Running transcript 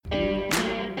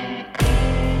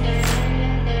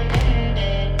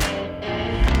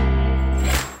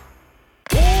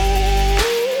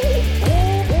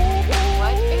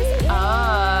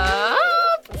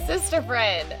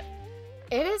children,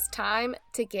 it is time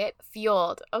to get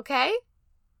fueled, okay?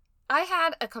 I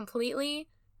had a completely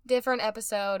different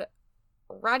episode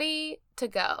ready to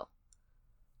go.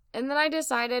 And then I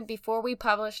decided before we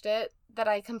published it that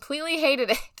I completely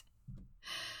hated it.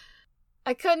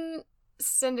 I couldn't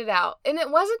send it out. And it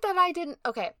wasn't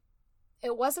that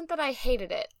it wasn't that I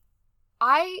hated it.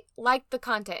 I liked the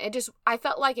content. I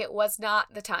felt like it was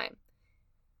not the time.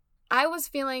 I was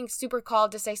feeling super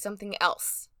called to say something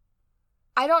else.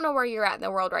 I don't know where you're at in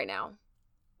the world right now,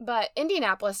 but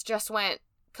Indianapolis just went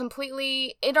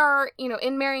completely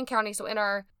in Marion County, so in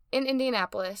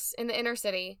Indianapolis, in the inner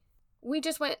city, we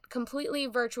just went completely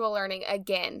virtual learning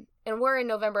again, and we're in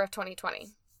November of 2020.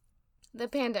 The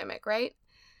pandemic, right?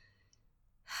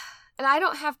 And I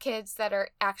don't have kids that are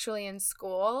actually in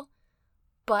school,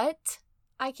 but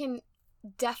I can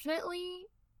definitely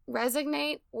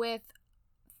resonate with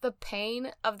the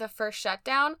pain of the first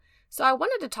shutdown. So I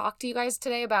wanted to talk to you guys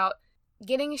today about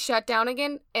getting shut down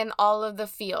again and all of the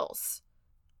feels.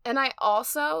 And I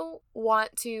also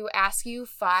want to ask you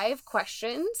 5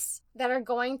 questions that are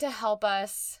going to help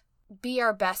us be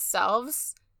our best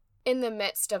selves in the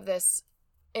midst of this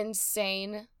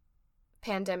insane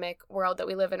pandemic world that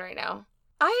we live in right now.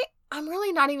 I'm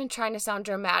really not even trying to sound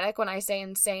dramatic when I say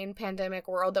insane pandemic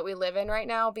world that we live in right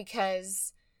now,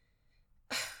 because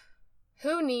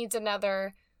who needs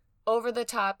another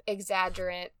over-the-top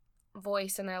exaggerant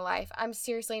voice in their life? I'm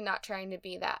seriously not trying to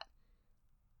be that.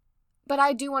 But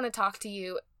I do want to talk to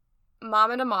you,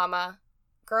 mama to mama,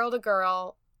 girl to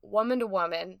girl, woman to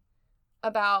woman,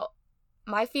 about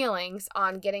my feelings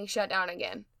on getting shut down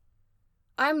again.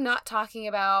 I'm not talking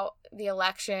about the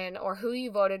election or who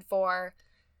you voted for,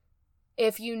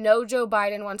 if you know Joe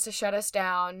Biden wants to shut us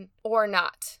down or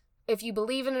not. If you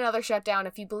believe in another shutdown,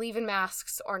 if you believe in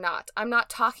masks or not. I'm not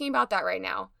talking about that right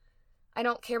now. I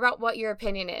don't care about what your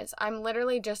opinion is. I'm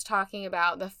literally just talking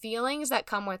about the feelings that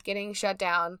come with getting shut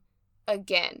down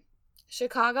again.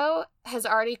 Chicago has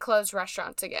already closed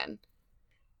restaurants again.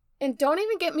 And don't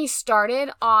even get me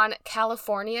started on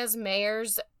California's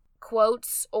mayor's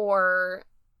quotes or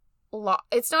law.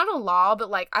 It's not a law, but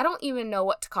I don't even know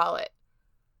what to call it.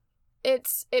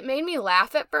 It made me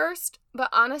laugh at first, but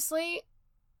honestly,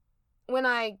 when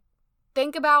I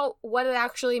think about what it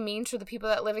actually means for the people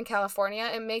that live in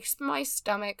California, it makes my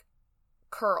stomach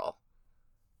curl,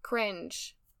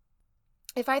 cringe.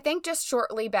 If I think just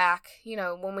shortly back,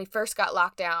 when we first got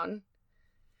locked down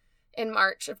in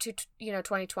March of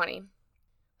 2020,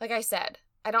 like I said,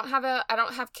 I don't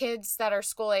have kids that are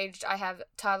school aged. I have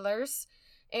toddlers,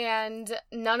 and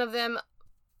none of them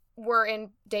were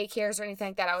in daycares or anything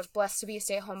like that. I was blessed to be a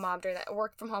stay-at-home mom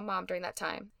work from home mom during that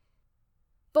time.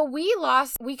 But we had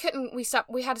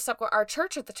to stop. Our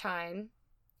church at the time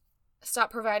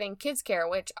stopped providing kids care,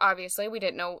 which obviously we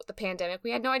didn't know the pandemic.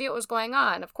 We had no idea what was going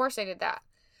on. Of course they did that.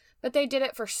 But they did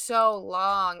it for so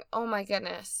long. Oh my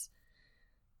goodness.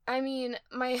 I mean,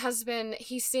 my husband,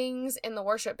 he sings in the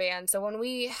worship band. So when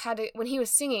he was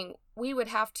singing, I would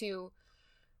have to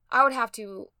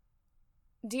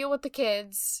deal with the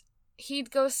kids.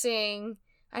 He'd go sing.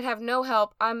 I'd have no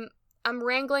help. I'm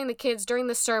wrangling the kids during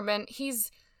the sermon. He's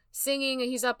singing.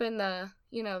 He's up in the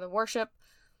worship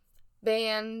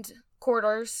band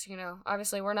quarters.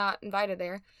 Obviously we're not invited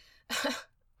there.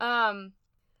 And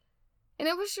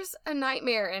it was just a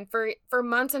nightmare. And for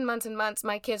months and months and months,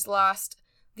 my kids lost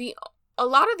a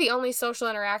lot of the only social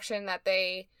interaction that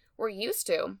they were used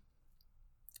to.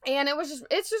 And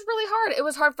it's just really hard. It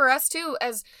was hard for us too,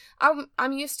 as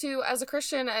I'm used to as a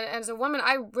Christian and as a woman.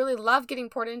 I really love getting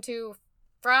poured into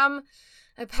from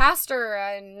a pastor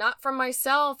and not from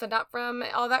myself and not from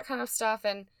all that kind of stuff.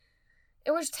 And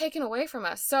it was taken away from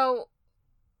us. So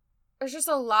there's just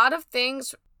a lot of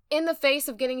things in the face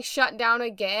of getting shut down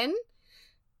again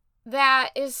that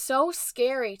is so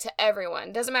scary to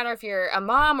everyone. Doesn't matter if you're a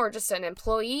mom or just an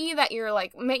employee that you're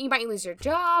you might lose your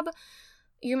job.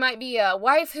 You might be a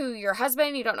wife who your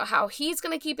husband, you don't know how he's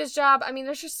going to keep his job. I mean,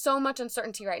 there's just so much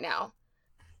uncertainty right now.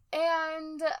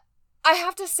 And I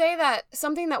have to say that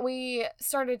something that we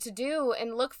started to do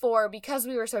and look for, because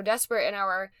we were so desperate in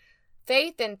our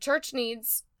faith and church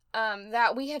needs,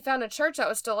 that we had found a church that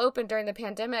was still open during the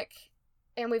pandemic.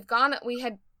 And we'd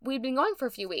been going for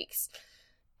a few weeks.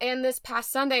 And this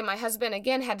past Sunday, my husband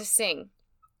again had to sing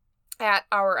at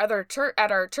our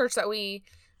church that we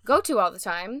go to all the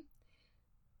time.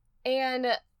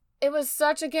 And it was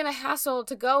such, again, a hassle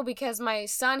to go because my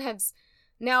son had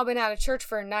now been out of church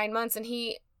for 9 months and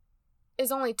he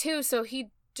is only 2, so he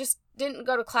just didn't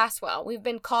go to class well. We've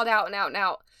been called out and out and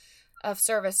out of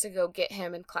service to go get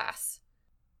him in class.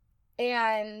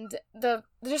 And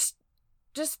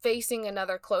just facing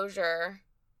another closure.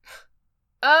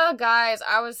 Guys,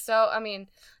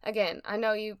 again, I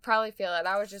know you probably feel it.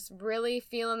 I was just really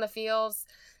feeling the feels.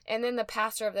 And then the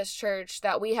pastor of this church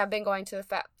that we have been going to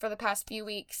for the past few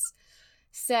weeks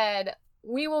said,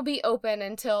 we will be open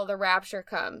until the rapture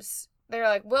comes. They're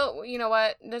like, well, you know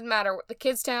what? It doesn't matter. The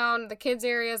kids' town, the kids'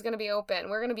 area is going to be open.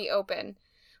 We're going to be open.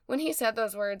 When he said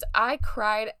those words, I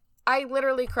cried. I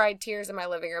literally cried tears in my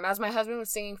living room as my husband was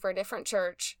singing for a different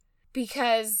church,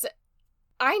 because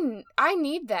I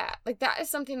need that. Like, that is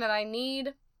something that I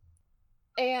need.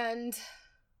 And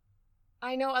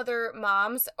I know other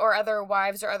moms or other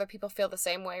wives or other people feel the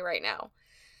same way right now.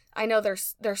 I know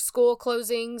there's school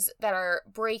closings that are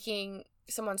breaking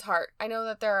someone's heart. I know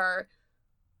that there are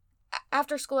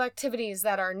after school activities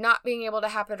that are not being able to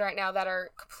happen right now that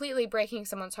are completely breaking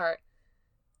someone's heart.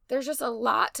 There's just a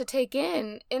lot to take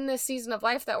in this season of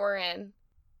life that we're in.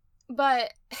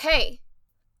 But hey,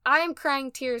 I am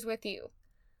crying tears with you.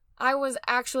 I was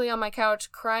actually on my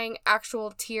couch crying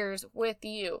actual tears with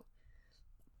you.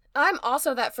 I'm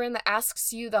also that friend that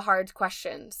asks you the hard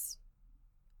questions.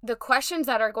 The questions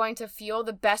that are going to fuel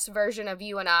the best version of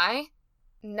you and I,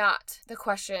 not the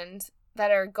questions that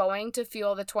are going to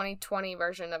fuel the 2020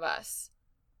 version of us.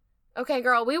 Okay,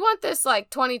 girl, we want this,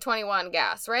 2021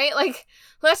 gas, right?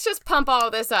 Let's just pump all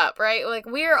of this up, right?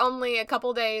 We're only a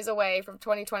couple days away from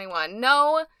 2021.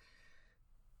 No,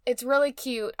 it's really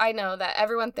cute. I know that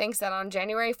everyone thinks that on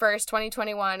January 1st,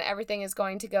 2021, everything is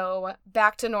going to go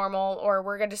back to normal, or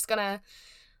we're just going to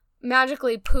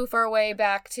magically poof our way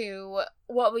back to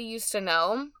what we used to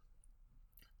know.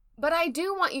 But I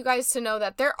do want you guys to know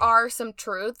that there are some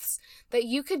truths that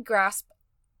you could grasp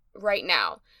right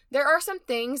now. There are some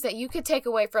things that you could take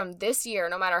away from this year,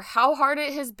 no matter how hard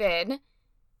it has been,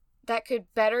 that could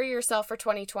better yourself for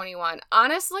 2021.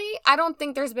 Honestly, I don't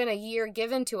think there's been a year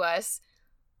given to us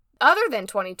other than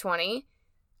 2020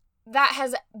 that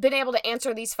has been able to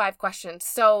answer these 5 questions.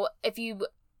 So if you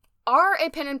are a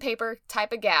pen and paper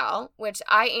type of gal, which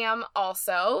I am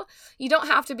also, you don't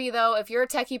have to be though. If you're a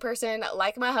techie person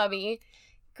like my hubby,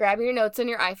 grab your notes on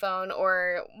your iPhone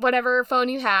or whatever phone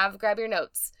you have, grab your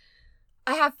notes.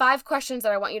 I have 5 questions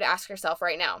that I want you to ask yourself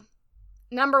right now.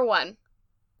 Number 1,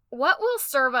 what will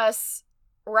serve us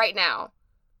right now?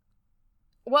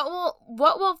 What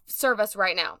will serve us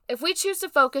right now? If we choose to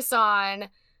focus on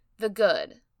the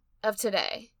good of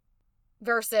today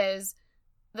versus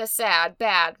the sad,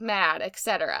 bad, mad,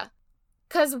 etc.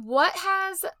 Because what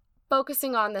has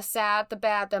focusing on the sad, the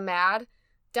bad, the mad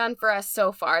done for us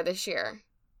so far this year?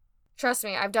 Trust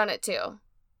me, I've done it too.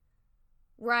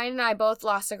 Ryan and I both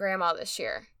lost a grandma this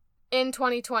year. In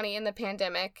 2020, in the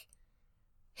pandemic,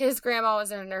 his grandma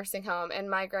was in a nursing home and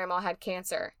my grandma had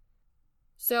cancer.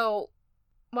 So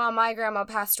while my grandma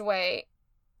passed away,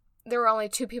 there were only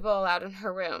 2 people allowed in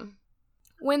her room.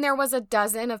 When there was a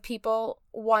dozen of people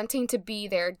wanting to be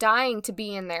there, dying to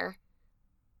be in there,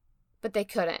 but they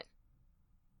couldn't.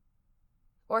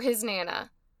 Or his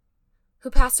Nana, who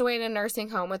passed away in a nursing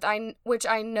home, which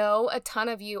I know a ton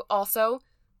of you also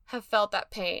have felt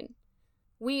that pain.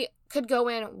 We could go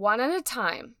in one at a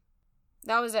time.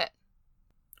 That was it.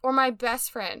 Or my best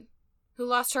friend, who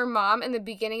lost her mom in the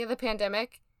beginning of the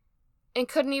pandemic and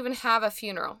couldn't even have a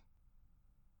funeral.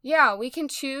 Yeah, we can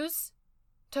choose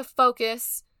to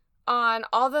focus on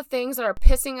all the things that are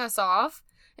pissing us off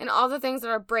and all the things that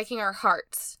are breaking our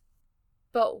hearts.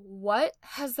 But what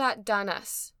has that done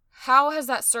us? How has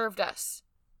that served us?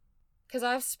 Because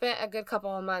I've spent a good couple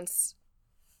of months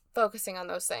focusing on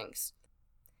those things.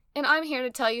 And I'm here to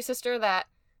tell you, sister, that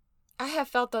I have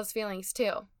felt those feelings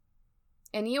too.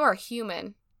 And you are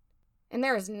human. And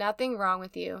there is nothing wrong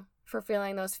with you for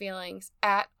feeling those feelings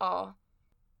at all.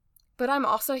 But I'm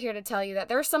also here to tell you that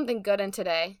there's something good in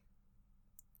today.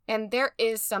 And there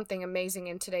is something amazing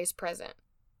in today's present.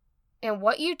 And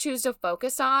what you choose to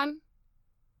focus on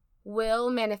will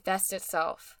manifest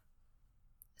itself.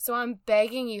 So I'm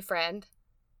begging you, friend,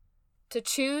 to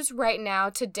choose right now,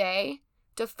 today,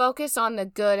 to focus on the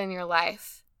good in your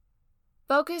life.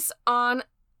 Focus on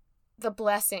the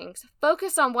blessings.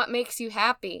 Focus on what makes you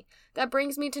happy. That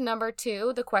brings me to number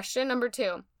 2, the question number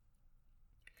 2.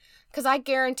 Because I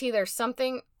guarantee there's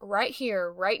something right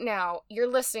here, right now, you're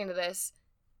listening to this,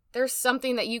 there's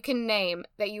something that you can name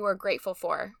that you are grateful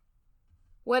for.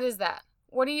 What is that?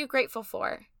 What are you grateful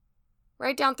for?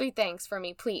 Write down 3 things for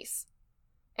me, please.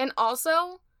 And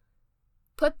also,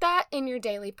 put that in your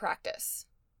daily practice.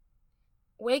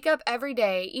 Wake up every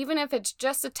day, even if it's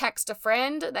just to text a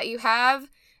friend that you have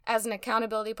as an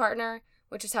accountability partner,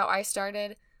 which is how I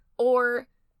started, or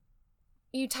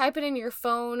you type it in your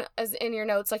phone as in your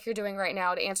notes like you're doing right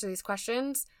now to answer these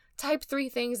questions. Type 3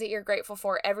 things that you're grateful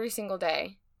for every single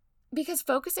day. Because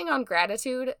focusing on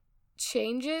gratitude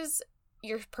changes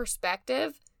your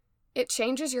perspective, it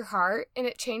changes your heart, and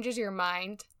it changes your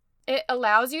mind. It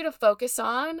allows you to focus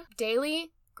on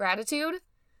daily gratitude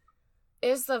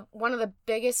is one of the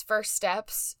biggest first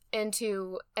steps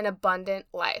into an abundant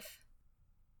life.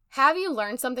 Have you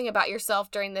learned something about yourself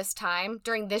during this time,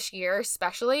 during this year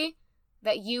especially,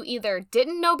 that you either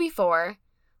didn't know before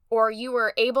or you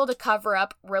were able to cover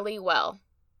up really well?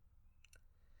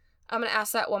 I'm going to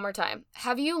ask that one more time.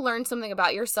 Have you learned something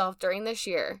about yourself during this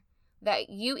year that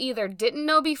you either didn't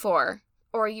know before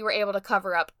or you were able to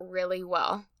cover up really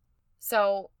well?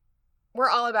 So we're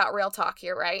all about real talk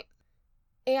here, right?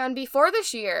 And before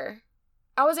this year,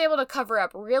 I was able to cover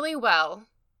up really well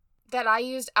that I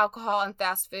used alcohol and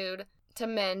fast food to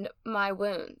mend my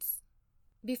wounds.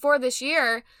 Before this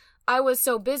year, I was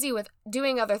so busy with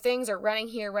doing other things or running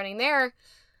here, running there,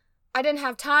 I didn't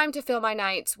have time to fill my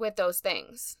nights with those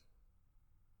things.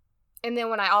 And then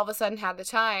when I all of a sudden had the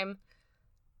time,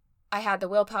 I had the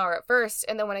willpower at first,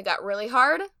 and then when it got really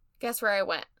hard, guess where I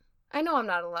went? I know I'm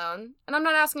not alone, and I'm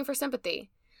not asking for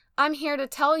sympathy. I'm here to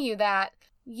tell you that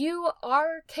you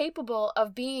are capable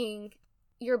of being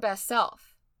your best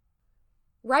self.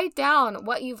 Write down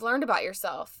what you've learned about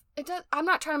yourself. I'm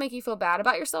not trying to make you feel bad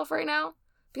about yourself right now,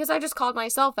 because I just called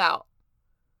myself out.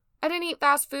 I didn't eat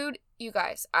fast food, you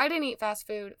guys. I didn't eat fast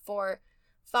food for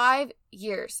 5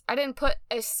 years. I didn't put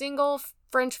a single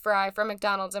French fry from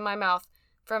McDonald's in my mouth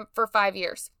for 5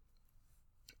 years.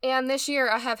 And this year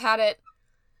I have had it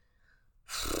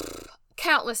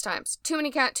countless times. Too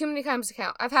many times to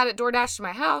count. I've had it DoorDash to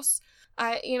my house.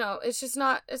 It's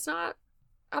not,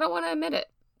 I don't want to admit it.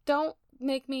 Don't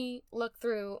make me look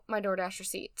through my DoorDash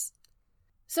receipts.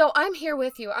 So I'm here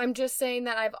with you. I'm just saying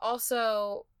that I've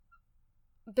also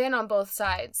been on both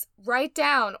sides. Write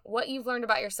down what you've learned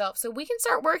about yourself so we can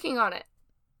start working on it.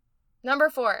 Number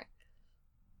 4,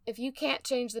 if you can't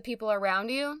change the people around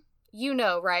you, you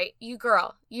know, right? You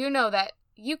girl, you know that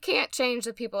you can't change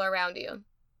the people around you.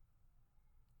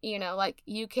 You know, like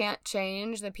you can't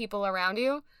change the people around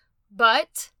you.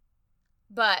 But,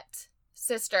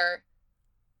 sister,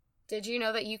 did you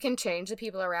know that you can change the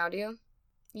people around you?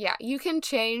 Yeah, you can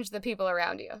change the people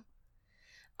around you.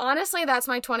 Honestly, that's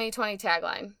my 2020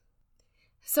 tagline.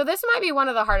 So this might be one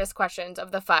of the hardest questions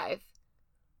of the 5.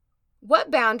 What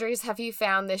boundaries have you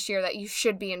found this year that you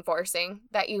should be enforcing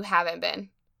that you haven't been?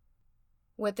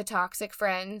 With the toxic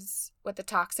friends, with the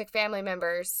toxic family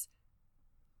members,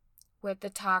 with the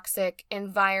toxic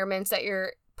environments that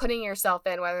you're putting yourself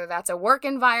in, whether that's a work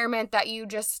environment that you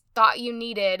just thought you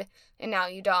needed and now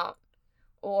you don't,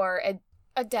 or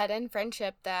a dead-end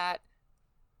friendship that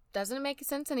doesn't make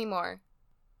sense anymore.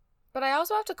 But I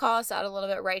also have to call us out a little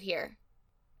bit right here.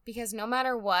 Because no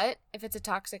matter what, if it's a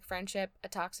toxic friendship, a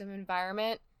toxic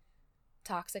environment,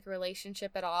 toxic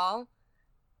relationship at all,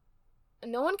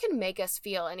 no one can make us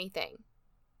feel anything.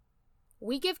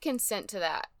 We give consent to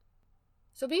that.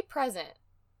 So be present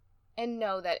and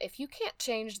know that if you can't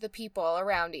change the people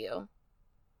around you,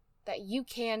 that you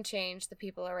can change the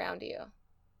people around you.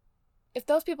 If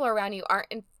those people around you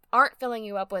aren't filling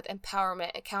you up with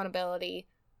empowerment, accountability,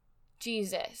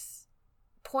 Jesus,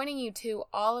 pointing you to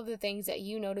all of the things that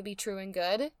you know to be true and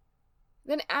good,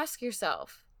 then ask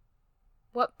yourself,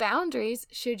 what boundaries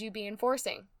should you be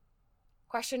enforcing?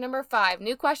 Question number 5,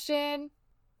 new question.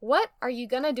 What are you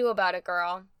gonna do about it,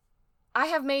 girl? I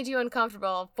have made you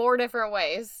uncomfortable 4 different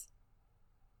ways.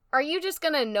 Are you just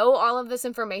gonna know all of this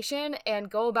information and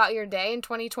go about your day in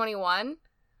 2021?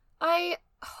 I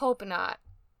hope not.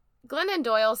 Glennon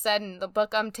Doyle said in the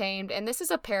book Untamed, and this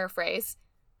is a paraphrase,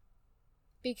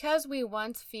 because we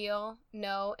once feel,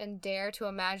 know, and dare to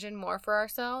imagine more for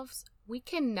ourselves, we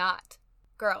cannot,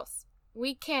 girls,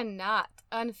 we cannot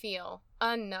unfeel,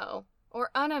 unknow,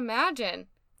 or unimagine.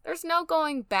 There's no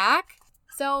going back.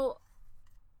 So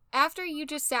after you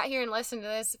just sat here and listened to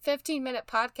this 15-minute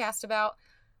podcast about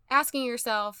asking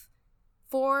yourself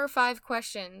 4 or 5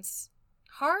 questions,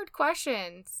 hard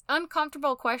questions,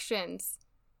 uncomfortable questions,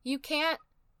 you can't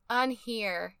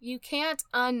unhear, you can't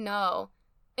unknow,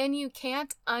 and you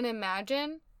can't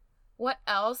unimagine what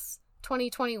else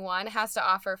 2021 has to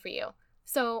offer for you.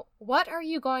 So what are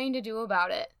you going to do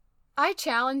about it? I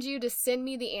challenge you to send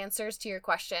me the answers to your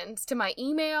questions to my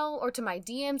email or to my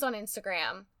DMs on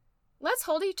Instagram. Let's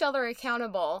hold each other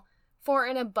accountable for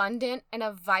an abundant and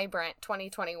a vibrant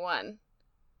 2021.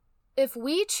 If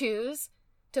we choose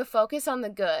to focus on the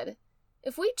good,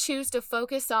 if we choose to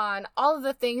focus on all of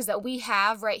the things that we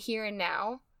have right here and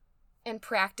now and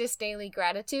practice daily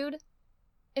gratitude,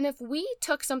 and if we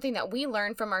took something that we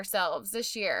learned from ourselves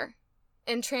this year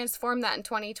and transformed that in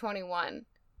 2021.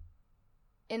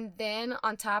 And then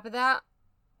on top of that,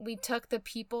 we took the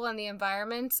people and the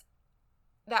environments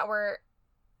that were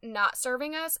not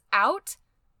serving us out.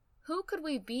 Who could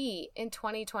we be in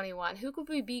 2021? Who could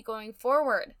we be going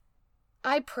forward?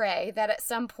 I pray that at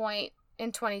some point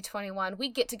in 2021, we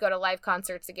get to go to live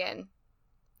concerts again.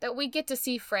 That we get to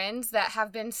see friends that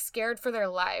have been scared for their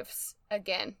lives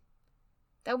again.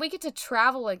 That we get to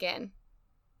travel again.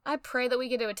 I pray that we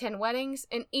get to attend weddings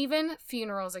and even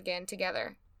funerals again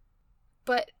together.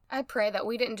 But I pray that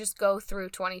we didn't just go through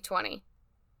 2020.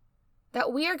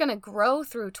 That we are going to grow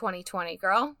through 2020,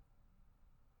 girl.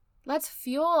 Let's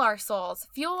fuel our souls,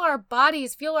 fuel our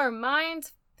bodies, fuel our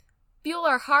minds, fuel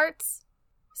our hearts,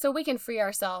 so we can free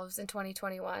ourselves in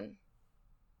 2021.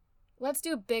 Let's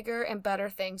do bigger and better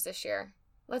things this year.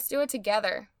 Let's do it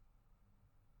together.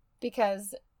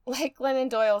 Because, like Glennon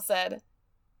Doyle said,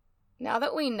 now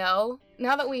that we know,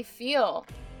 now that we feel,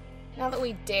 now that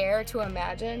we dare to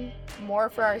imagine more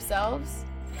for ourselves,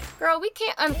 girl, we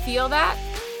can't unfeel that.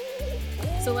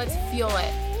 So let's fuel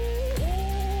it.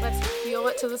 Let's fuel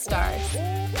it to the stars.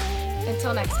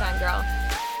 Until next time, girl.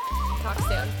 Talk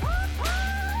soon.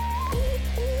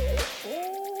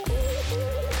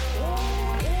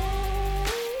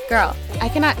 Girl, I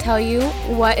cannot tell you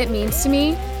what it means to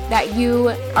me that you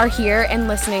are here and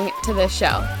listening to this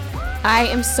show. I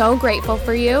am so grateful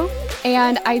for you,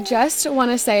 and I just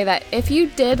want to say that if you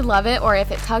did love it or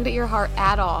if it tugged at your heart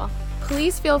at all,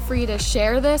 please feel free to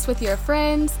share this with your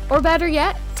friends, or better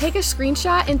yet, take a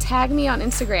screenshot and tag me on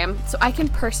Instagram so I can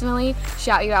personally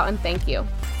shout you out and thank you.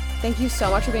 Thank you so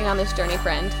much for being on this journey,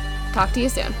 friend. Talk to you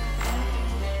soon.